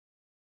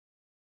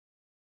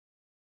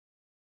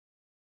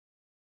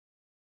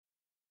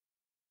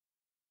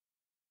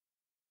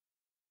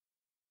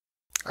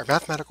Our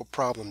mathematical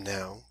problem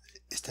now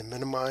is to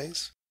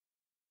minimize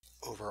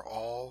over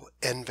all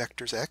n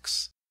vectors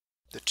x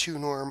the 2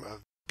 norm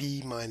of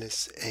b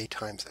minus a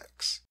times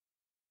x.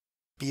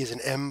 B is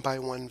an m by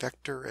 1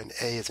 vector and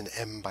a is an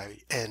m by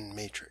n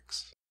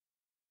matrix.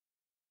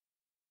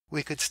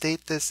 We could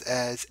state this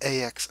as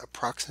ax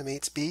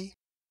approximates b.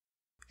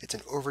 It's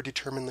an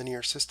overdetermined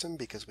linear system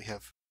because we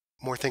have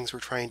more things we're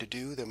trying to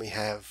do than we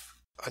have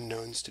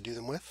unknowns to do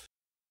them with,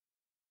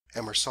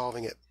 and we're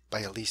solving it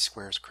by a least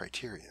squares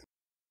criterion.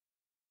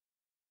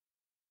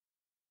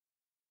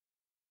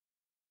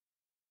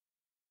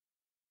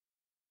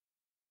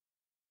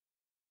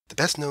 The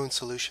best known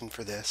solution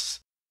for this,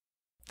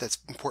 that's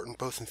important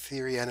both in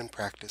theory and in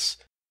practice,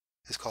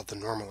 is called the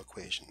normal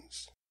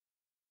equations.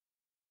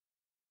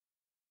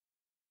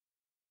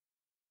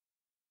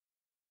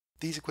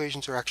 These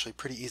equations are actually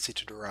pretty easy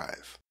to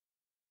derive.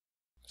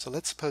 So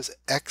let's suppose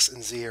x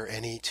and z are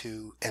any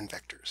two n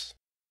vectors.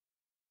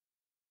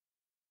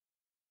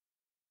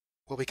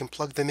 Well, we can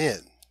plug them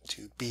in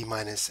to b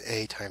minus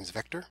a times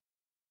vector.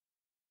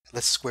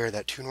 Let's square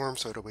that 2 norm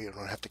so that we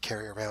don't have to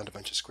carry around a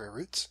bunch of square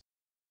roots.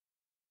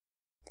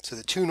 So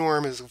the 2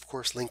 norm is of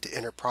course linked to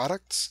inner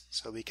products,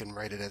 so we can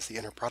write it as the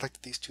inner product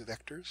of these two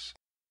vectors.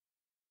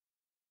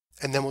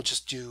 And then we'll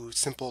just do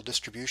simple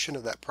distribution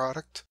of that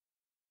product.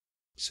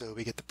 So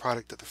we get the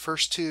product of the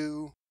first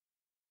two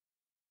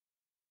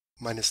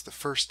minus the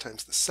first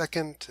times the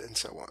second, and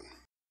so on.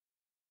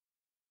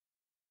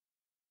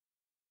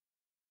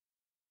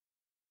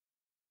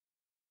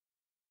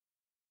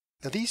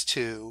 Now these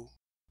two,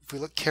 if we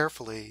look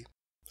carefully,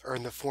 are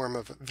in the form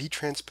of v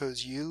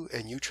transpose u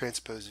and u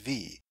transpose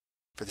v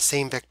for the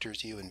same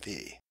vectors u and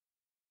v.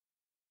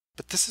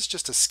 But this is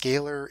just a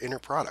scalar inner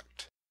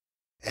product.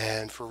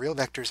 And for real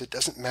vectors, it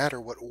doesn't matter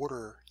what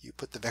order you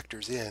put the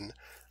vectors in,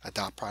 a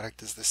dot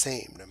product is the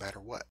same no matter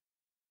what.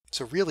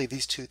 So really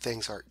these two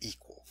things are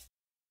equal,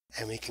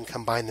 and we can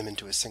combine them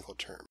into a single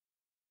term.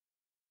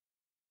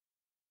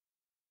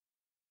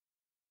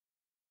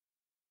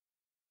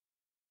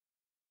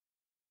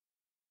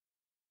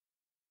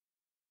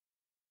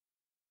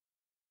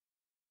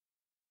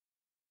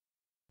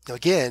 Now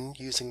again,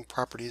 using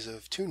properties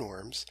of 2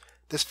 norms,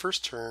 this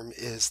first term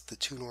is the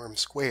 2 norm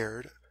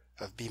squared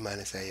of b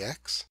minus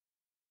ax.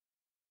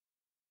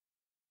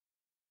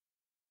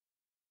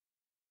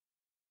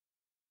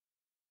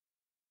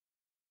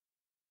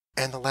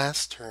 And the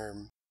last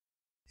term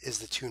is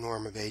the 2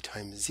 norm of a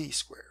times z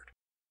squared.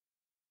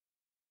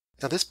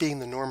 Now this being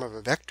the norm of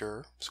a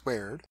vector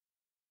squared,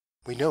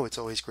 we know it's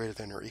always greater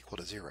than or equal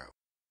to 0.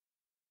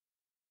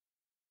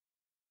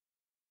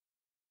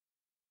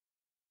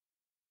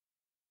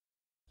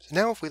 So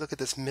now if we look at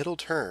this middle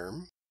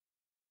term,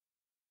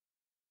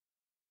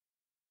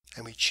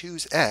 and we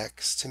choose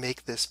x to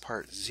make this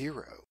part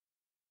 0,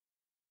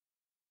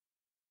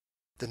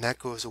 then that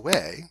goes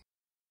away.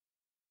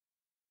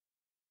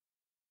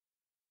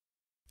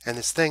 And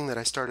this thing that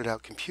I started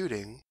out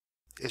computing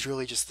is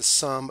really just the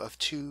sum of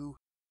 2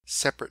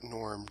 separate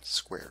norms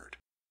squared.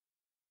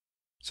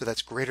 So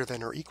that's greater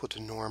than or equal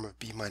to norm of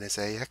b minus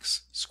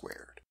ax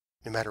squared,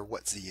 no matter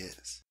what z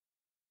is.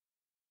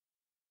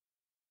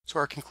 So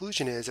our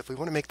conclusion is, if we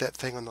want to make that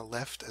thing on the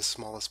left as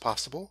small as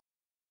possible,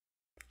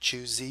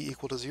 choose z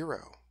equal to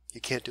 0. You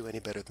can't do any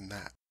better than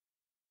that.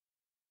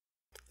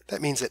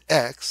 That means that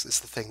x is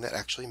the thing that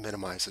actually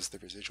minimizes the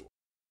residual.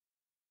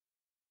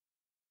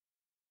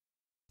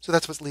 So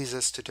that's what leads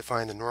us to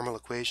define the normal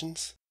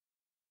equations.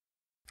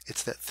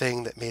 It's that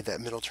thing that made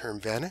that middle term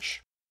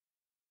vanish.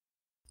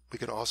 We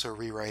can also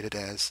rewrite it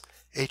as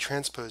a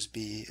transpose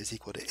b is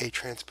equal to a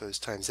transpose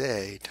times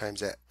a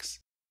times x.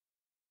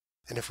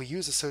 And if we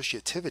use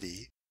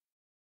associativity,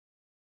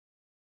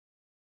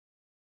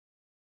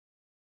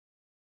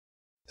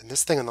 then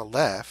this thing on the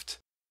left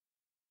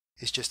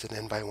is just an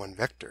n by 1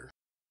 vector,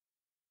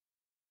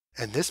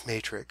 and this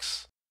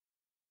matrix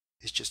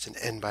is just an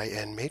n by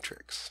n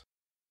matrix.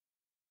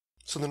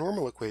 So the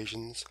normal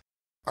equations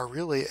are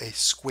really a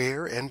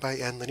square n by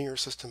n linear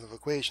system of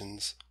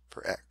equations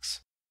for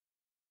x.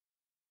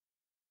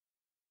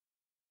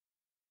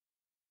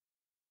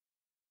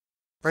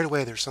 Right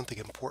away, there's something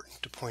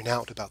important to point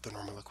out about the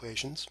normal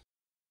equations.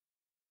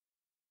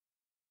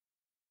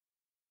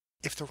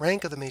 If the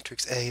rank of the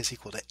matrix A is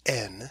equal to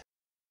n,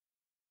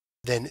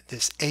 then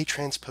this A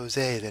transpose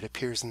A that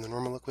appears in the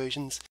normal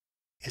equations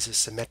is a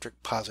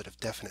symmetric positive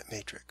definite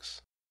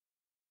matrix.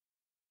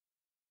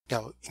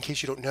 Now, in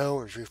case you don't know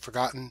or if you've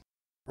forgotten,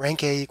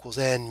 rank A equals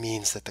n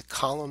means that the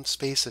column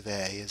space of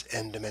A is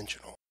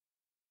n-dimensional.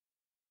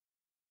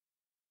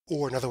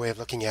 Or another way of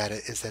looking at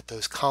it is that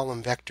those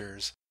column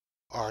vectors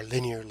are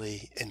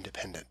linearly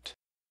independent.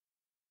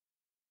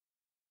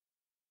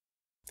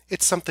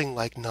 It's something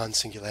like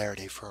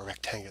non-singularity for a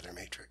rectangular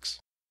matrix.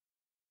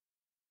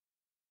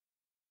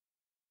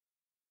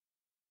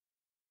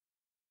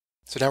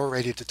 So now we're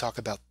ready to talk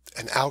about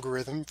an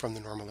algorithm from the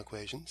normal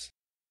equations.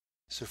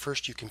 So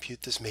first you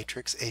compute this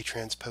matrix A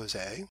transpose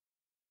A.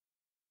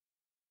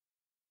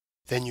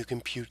 Then you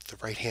compute the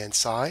right-hand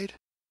side,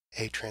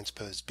 A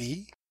transpose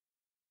B.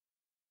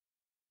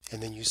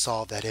 and then you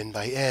solve that n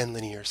by n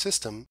linear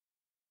system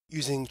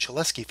using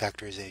Cholesky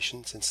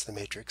factorization, since the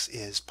matrix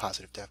is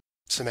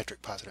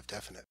symmetric positive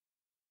definite.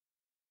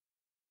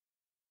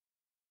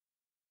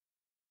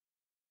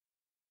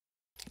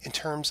 In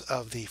terms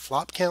of the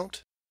flop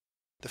count,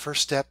 the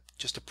first step,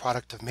 just a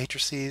product of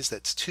matrices,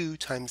 that's 2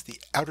 times the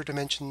outer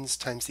dimensions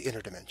times the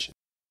inner dimension.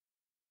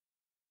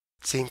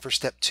 Same for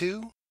step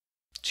 2,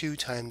 2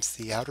 times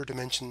the outer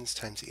dimensions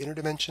times the inner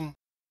dimension.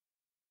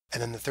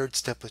 And then the third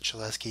step with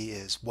Cholesky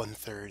is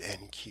 1/3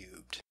 n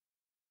cubed.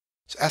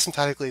 So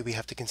asymptotically, we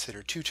have to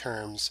consider two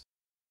terms,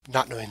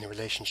 not knowing the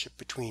relationship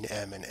between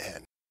m and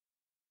n.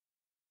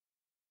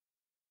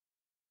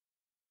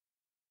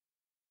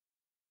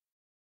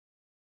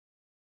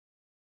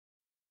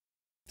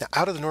 Now,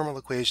 out of the normal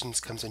equations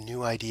comes a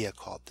new idea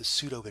called the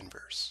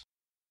pseudo-inverse.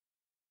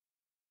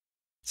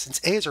 Since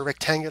A is a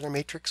rectangular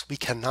matrix, we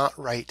cannot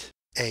write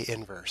A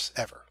inverse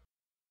ever.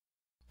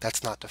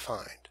 That's not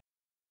defined.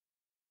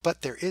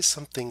 But there is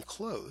something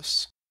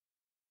close.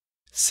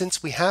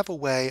 Since we have a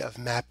way of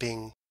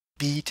mapping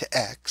B to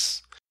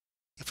X,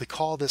 if we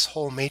call this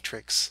whole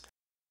matrix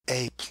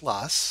A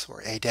plus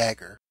or A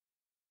dagger,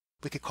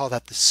 we could call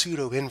that the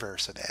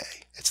pseudo-inverse of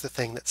A. It's the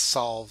thing that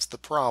solves the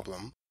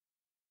problem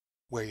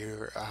where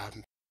you're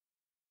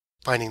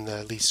finding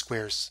the least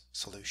squares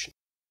solution.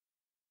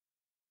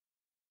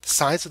 The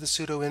size of the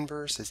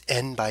pseudo-inverse is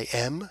n by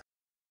m,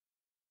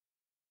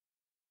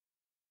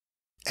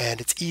 and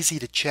it's easy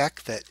to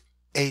check that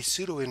A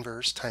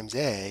pseudo-inverse times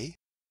A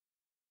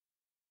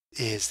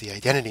is the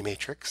identity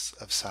matrix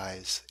of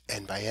size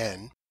n by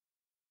n.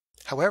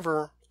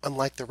 However,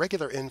 unlike the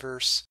regular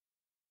inverse,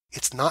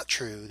 it's not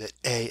true that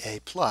A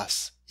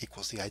plus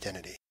equals the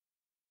identity,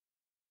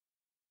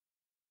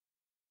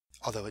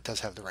 although it does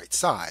have the right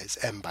size,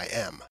 m by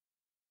m.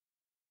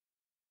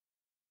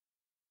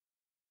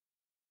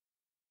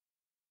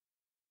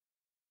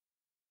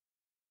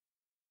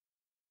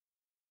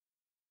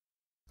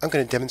 I'm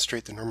going to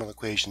demonstrate the normal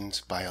equations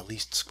by a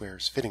least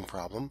squares fitting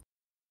problem.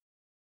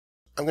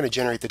 I'm going to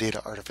generate the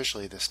data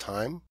artificially this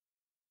time.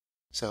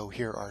 So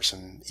here are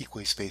some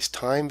equally spaced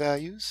time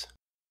values.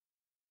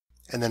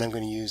 And then I'm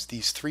going to use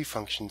these three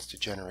functions to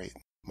generate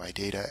my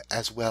data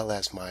as well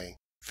as my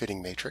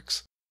fitting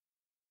matrix.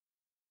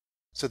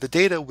 So the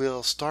data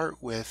will start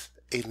with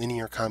a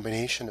linear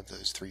combination of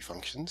those three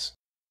functions.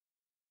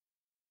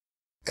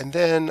 And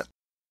then,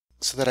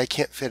 so that I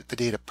can't fit the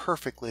data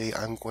perfectly,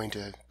 I'm going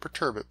to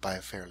perturb it by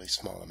a fairly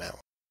small amount.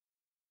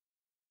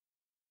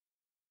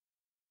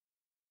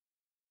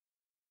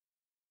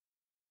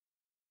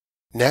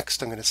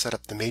 Next, I'm going to set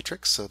up the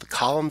matrix. So the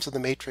columns of the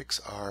matrix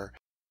are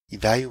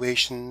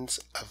evaluations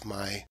of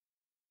my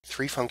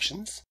three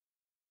functions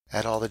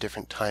at all the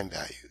different time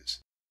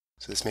values.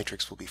 So this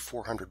matrix will be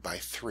 400 by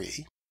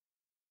 3.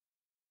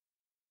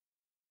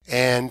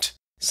 And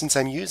since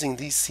I'm using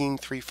these same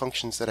three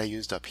functions that I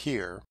used up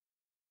here,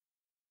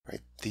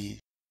 right, the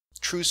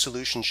true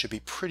solution should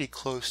be pretty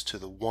close to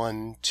the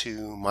 1,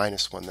 2,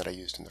 minus 1 that I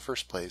used in the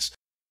first place,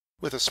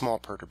 with a small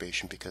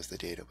perturbation because the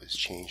data was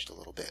changed a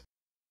little bit.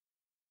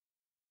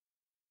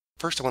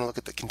 First, I want to look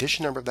at the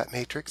condition number of that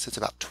matrix. It's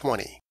about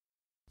 20.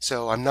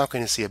 So I'm not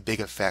going to see a big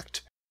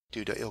effect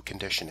due to ill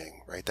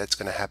conditioning, right? That's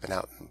going to happen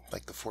out in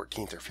like the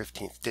 14th or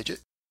 15th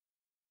digit.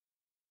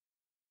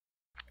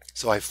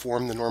 So I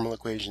formed the normal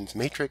equations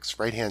matrix,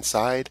 right-hand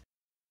side.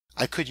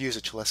 I could use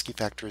a Cholesky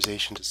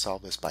factorization to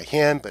solve this by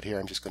hand, but here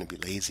I'm just going to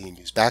be lazy and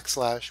use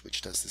backslash,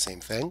 which does the same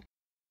thing.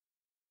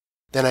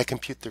 Then I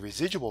compute the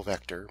residual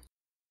vector,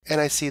 and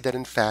I see that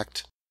in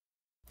fact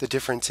the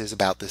difference is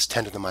about this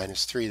 10 to the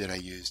minus 3 that I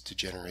used to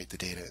generate the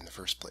data in the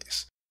first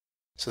place.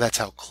 So that's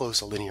how close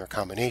a linear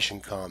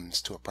combination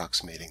comes to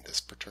approximating this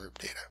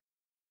perturbed data.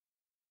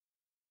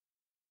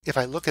 If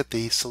I look at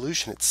the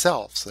solution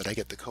itself so that I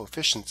get the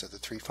coefficients of the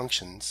three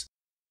functions,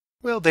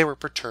 well, they were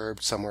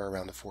perturbed somewhere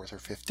around the 4th or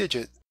 5th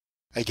digit,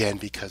 again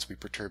because we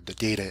perturbed the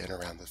data in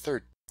around the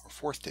 3rd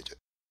or 4th digit.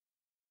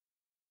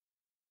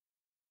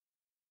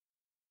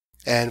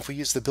 And if we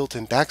use the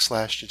built-in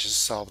backslash to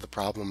just solve the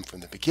problem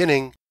from the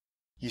beginning,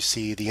 you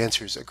see the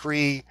answers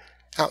agree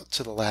out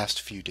to the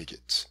last few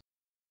digits.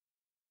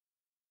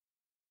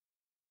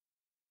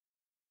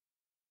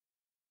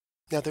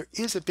 Now there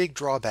is a big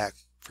drawback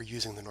for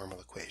using the normal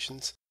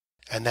equations,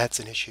 and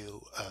that's an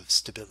issue of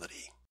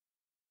stability.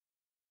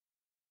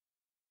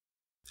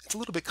 It's a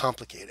little bit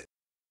complicated.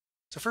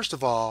 So first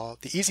of all,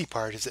 the easy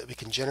part is that we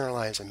can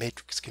generalize a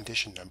matrix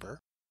condition number.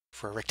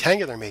 For a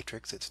rectangular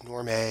matrix, it's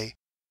norm A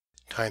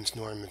times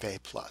norm of A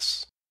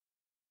plus.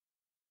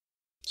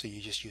 So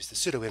you just use the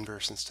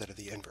pseudo-inverse instead of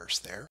the inverse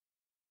there.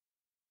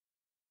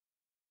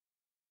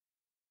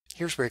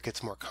 Here's where it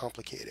gets more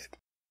complicated.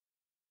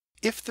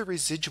 If the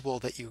residual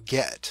that you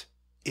get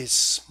is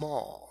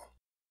small,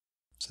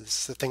 so this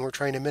is the thing we're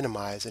trying to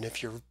minimize, and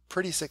if you're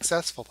pretty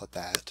successful at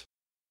that,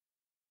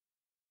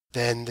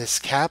 then this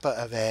kappa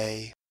of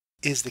A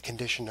is the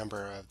condition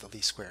number of the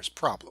least squares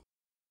problem.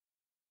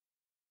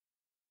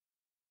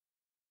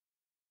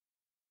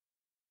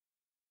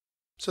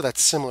 So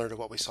that's similar to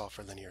what we saw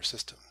for linear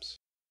systems.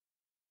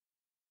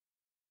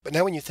 But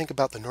now when you think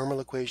about the normal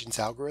equations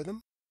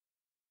algorithm,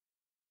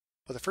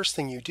 well, the first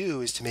thing you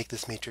do is to make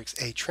this matrix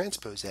A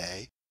transpose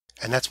A,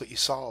 and that's what you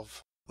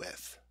solve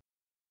with.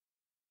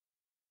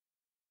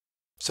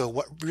 So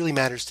what really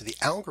matters to the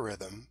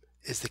algorithm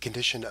is the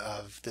condition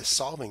of this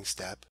solving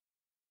step,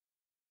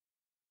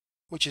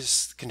 which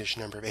is the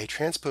condition number of A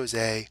transpose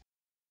A,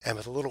 and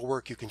with a little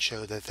work you can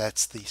show that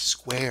that's the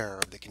square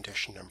of the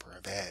condition number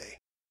of A.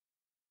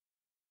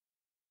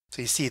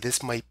 So you see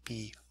this might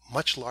be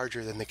much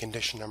larger than the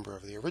condition number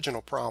of the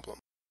original problem.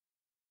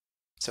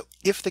 So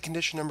if the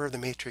condition number of the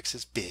matrix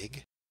is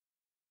big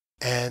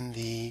and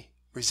the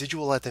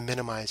residual at the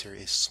minimizer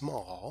is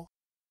small,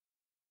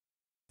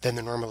 then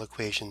the normal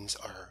equations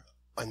are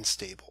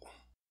unstable.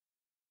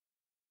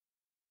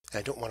 And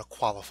I don't want to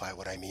qualify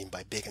what I mean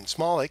by big and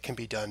small. It can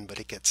be done, but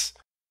it gets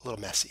a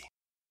little messy.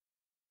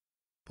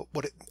 But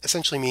what it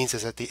essentially means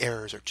is that the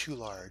errors are too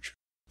large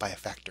by a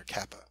factor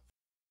kappa.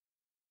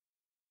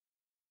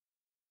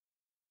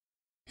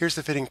 Here's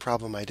the fitting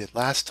problem I did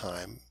last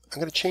time. I'm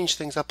going to change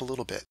things up a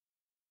little bit.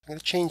 I'm going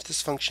to change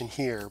this function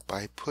here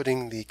by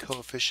putting the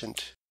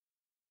coefficient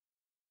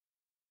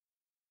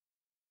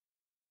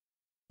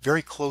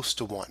very close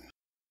to 1.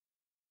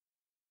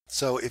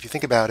 So if you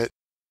think about it,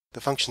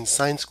 the functions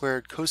sine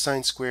squared,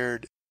 cosine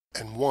squared,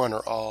 and 1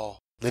 are all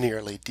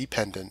linearly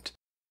dependent.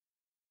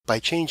 By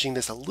changing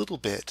this a little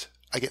bit,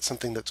 I get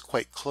something that's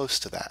quite close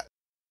to that.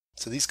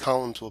 So these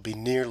columns will be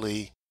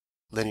nearly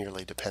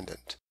linearly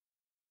dependent.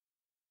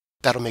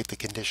 That'll make the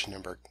condition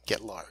number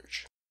get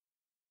large.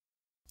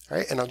 All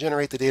right, and I'll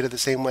generate the data the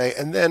same way,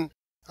 and then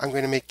I'm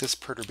going to make this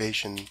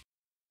perturbation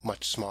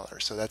much smaller.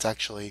 So that's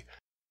actually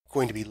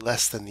going to be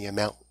less than the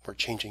amount we're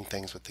changing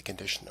things with the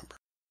condition number.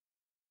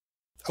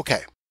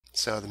 Okay,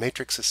 so the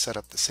matrix is set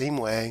up the same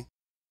way,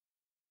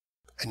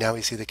 and now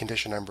we see the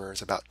condition number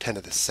is about 10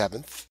 to the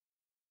 7th.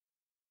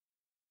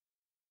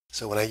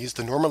 So when I use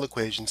the normal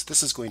equations,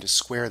 this is going to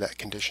square that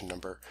condition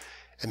number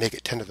and make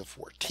it 10 to the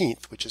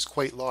 14th, which is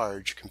quite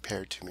large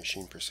compared to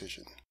machine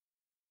precision.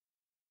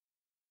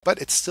 But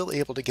it's still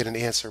able to get an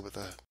answer with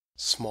a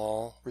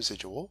small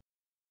residual.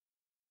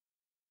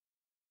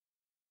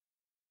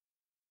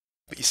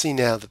 But you see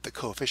now that the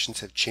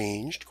coefficients have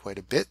changed quite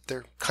a bit.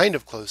 They're kind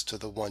of close to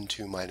the 1,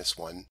 2, minus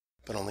 1,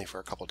 but only for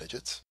a couple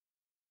digits.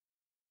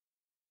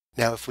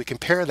 Now if we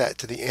compare that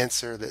to the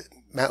answer that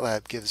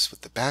MATLAB gives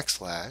with the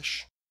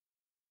backslash,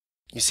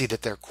 you see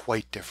that they're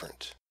quite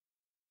different.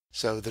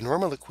 So the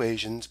normal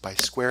equations, by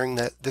squaring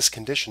this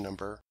condition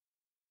number,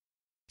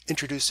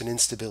 introduce an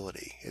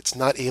instability. It's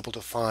not able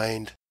to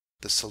find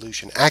the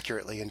solution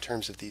accurately in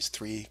terms of these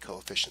 3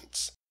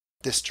 coefficients.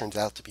 This turns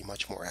out to be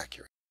much more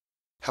accurate.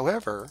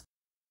 However,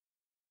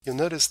 you'll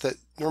notice that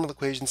normal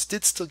equations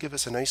did still give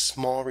us a nice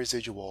small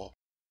residual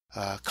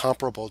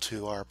comparable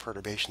to our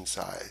perturbation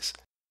size.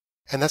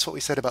 And that's what we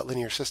said about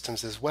linear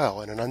systems as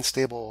well. In an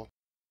unstable,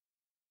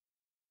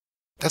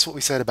 that's what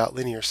we said about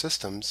linear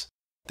systems,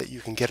 that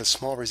you can get a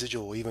small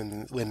residual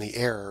even when the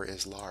error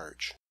is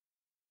large.